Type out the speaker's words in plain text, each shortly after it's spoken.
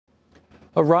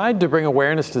A ride to bring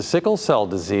awareness to sickle cell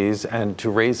disease and to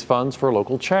raise funds for a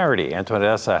local charity. Antoinette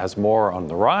Essa has more on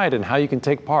the ride and how you can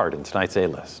take part in tonight's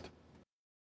A-List.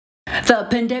 The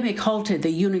pandemic halted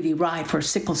the Unity Ride for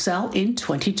sickle cell in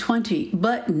 2020,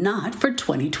 but not for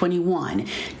 2021.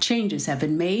 Changes have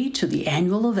been made to the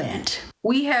annual event.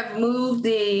 We have moved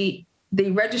the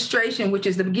registration, which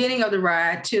is the beginning of the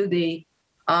ride, to the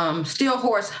Steel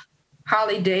Horse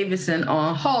Harley Davidson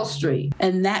on Hall Street.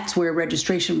 And that's where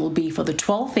registration will be for the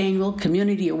 12th annual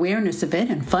community awareness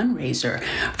event and fundraiser.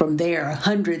 From there,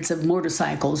 hundreds of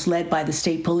motorcycles led by the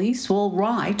state police will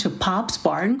ride to Pop's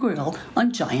Bar and Grill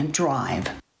on Giant Drive.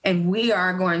 And we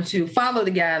are going to follow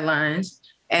the guidelines,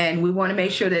 and we want to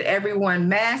make sure that everyone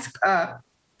masks up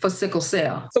for sickle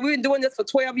cell. So we've been doing this for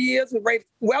 12 years. We've raised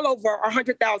well over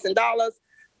 $100,000,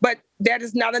 but that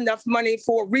is not enough money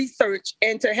for research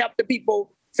and to help the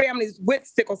people, families with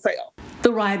sickle cell.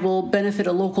 The ride will benefit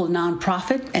a local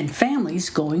nonprofit and families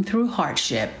going through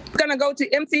hardship. We're going to go to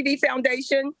MCV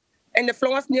Foundation and the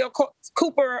Florence Neal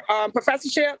Cooper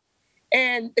Professorship,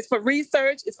 and it's for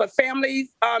research, it's for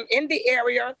families in the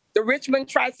area, the Richmond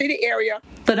Tri-City area.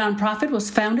 The nonprofit was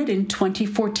founded in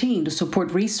 2014 to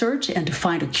support research and to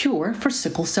find a cure for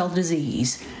sickle cell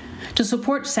disease. To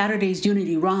support Saturday's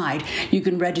Unity Ride, you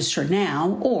can register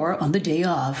now or on the day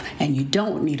of, and you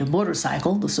don't need a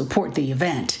motorcycle to support the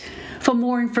event. For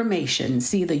more information,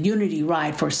 see the Unity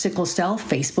Ride for Sickle Cell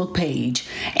Facebook page.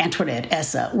 Antoinette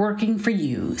Essa, working for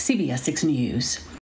you, CBS 6 News.